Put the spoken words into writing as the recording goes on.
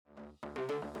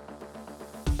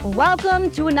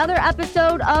Welcome to another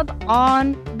episode of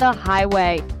On the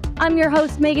Highway. I'm your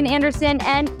host, Megan Anderson,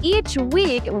 and each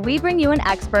week we bring you an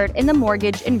expert in the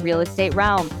mortgage and real estate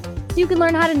realm so you can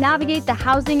learn how to navigate the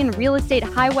housing and real estate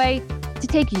highway to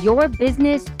take your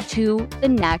business to the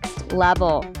next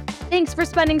level. Thanks for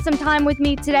spending some time with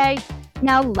me today.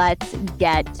 Now let's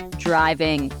get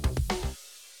driving.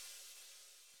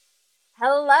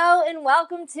 Hello and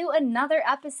welcome to another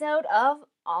episode of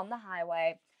On the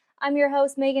Highway. I'm your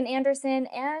host, Megan Anderson,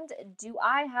 and do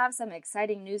I have some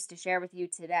exciting news to share with you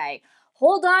today?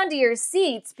 Hold on to your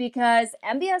seats because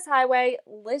MBS Highway,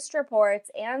 List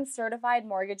Reports, and Certified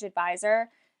Mortgage Advisor,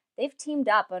 they've teamed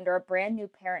up under a brand new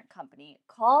parent company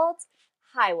called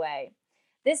Highway.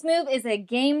 This move is a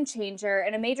game changer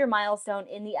and a major milestone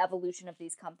in the evolution of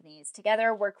these companies.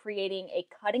 Together, we're creating a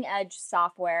cutting-edge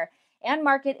software and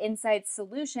market insights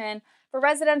solution for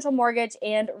residential mortgage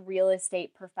and real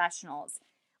estate professionals.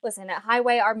 Listen, at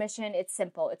Highway, our mission, it's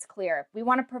simple, it's clear. We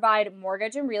want to provide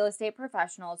mortgage and real estate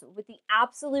professionals with the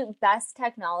absolute best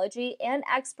technology and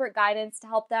expert guidance to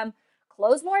help them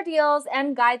close more deals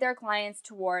and guide their clients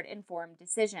toward informed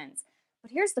decisions. But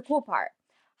here's the cool part.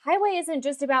 Highway isn't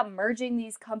just about merging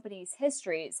these companies'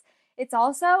 histories. It's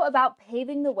also about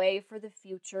paving the way for the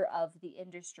future of the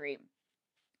industry.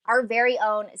 Our very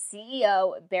own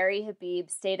CEO, Barry Habib,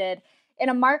 stated, "In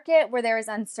a market where there is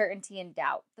uncertainty and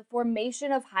doubt, the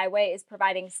formation of Highway is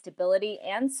providing stability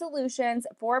and solutions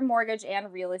for mortgage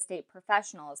and real estate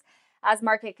professionals. As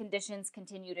market conditions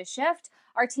continue to shift,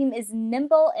 our team is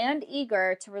nimble and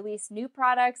eager to release new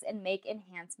products and make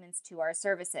enhancements to our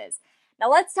services."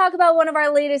 Now let's talk about one of our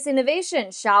latest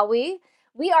innovations, shall we?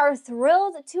 We are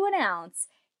thrilled to announce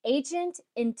Agent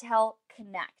Intel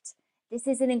Connect. This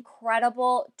is an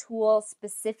incredible tool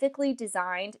specifically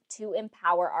designed to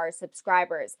empower our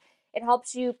subscribers. It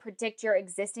helps you predict your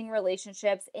existing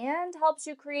relationships and helps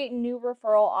you create new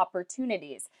referral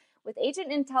opportunities. With Agent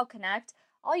Intel Connect,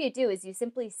 all you do is you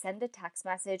simply send a text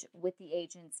message with the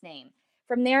agent's name.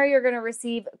 From there, you're going to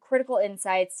receive critical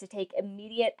insights to take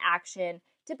immediate action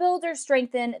to build or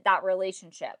strengthen that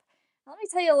relationship. Now, let me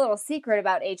tell you a little secret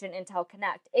about Agent Intel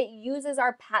Connect. It uses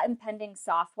our patent-pending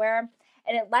software,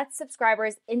 and it lets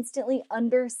subscribers instantly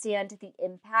understand the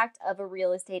impact of a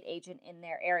real estate agent in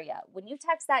their area. When you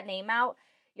text that name out,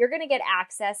 you're going to get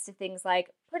access to things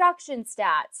like production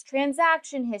stats,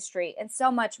 transaction history, and so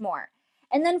much more.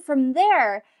 And then from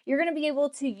there, you're going to be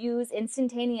able to use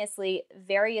instantaneously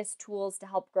various tools to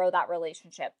help grow that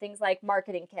relationship. Things like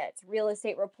marketing kits, real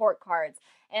estate report cards,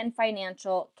 and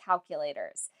financial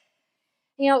calculators.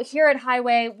 Here at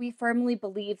Highway, we firmly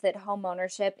believe that home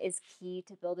ownership is key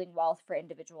to building wealth for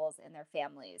individuals and their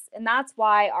families. And that's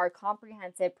why our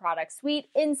comprehensive product suite,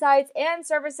 insights, and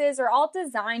services are all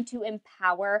designed to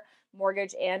empower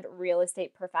mortgage and real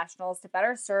estate professionals to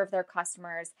better serve their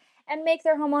customers and make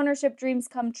their home ownership dreams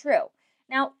come true.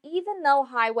 Now, even though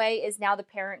Highway is now the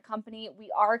parent company,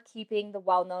 we are keeping the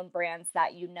well-known brands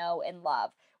that you know and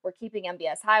love. We're keeping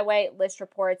MBS Highway, List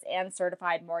Reports, and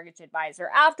Certified Mortgage Advisor.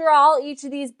 After all, each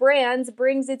of these brands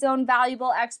brings its own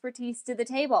valuable expertise to the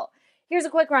table. Here's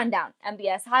a quick rundown.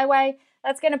 MBS Highway,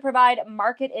 that's going to provide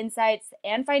market insights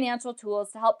and financial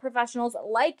tools to help professionals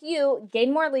like you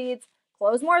gain more leads,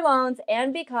 close more loans,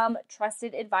 and become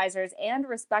trusted advisors and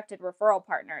respected referral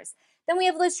partners. Then we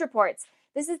have List Reports.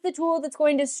 This is the tool that's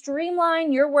going to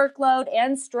streamline your workload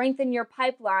and strengthen your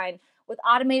pipeline with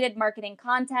automated marketing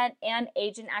content and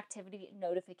agent activity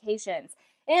notifications.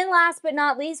 And last but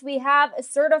not least, we have a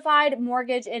Certified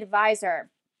Mortgage Advisor.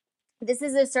 This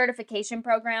is a certification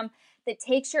program that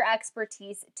takes your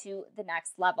expertise to the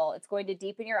next level. It's going to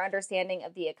deepen your understanding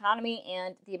of the economy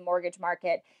and the mortgage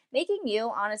market, making you,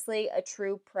 honestly, a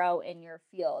true pro in your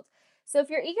field. So if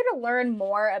you're eager to learn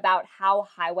more about how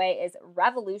Highway is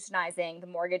revolutionizing the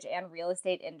mortgage and real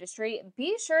estate industry,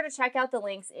 be sure to check out the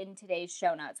links in today's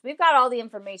show notes. We've got all the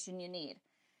information you need.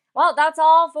 Well, that's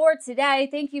all for today.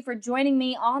 Thank you for joining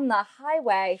me on the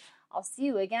Highway. I'll see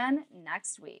you again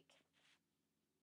next week.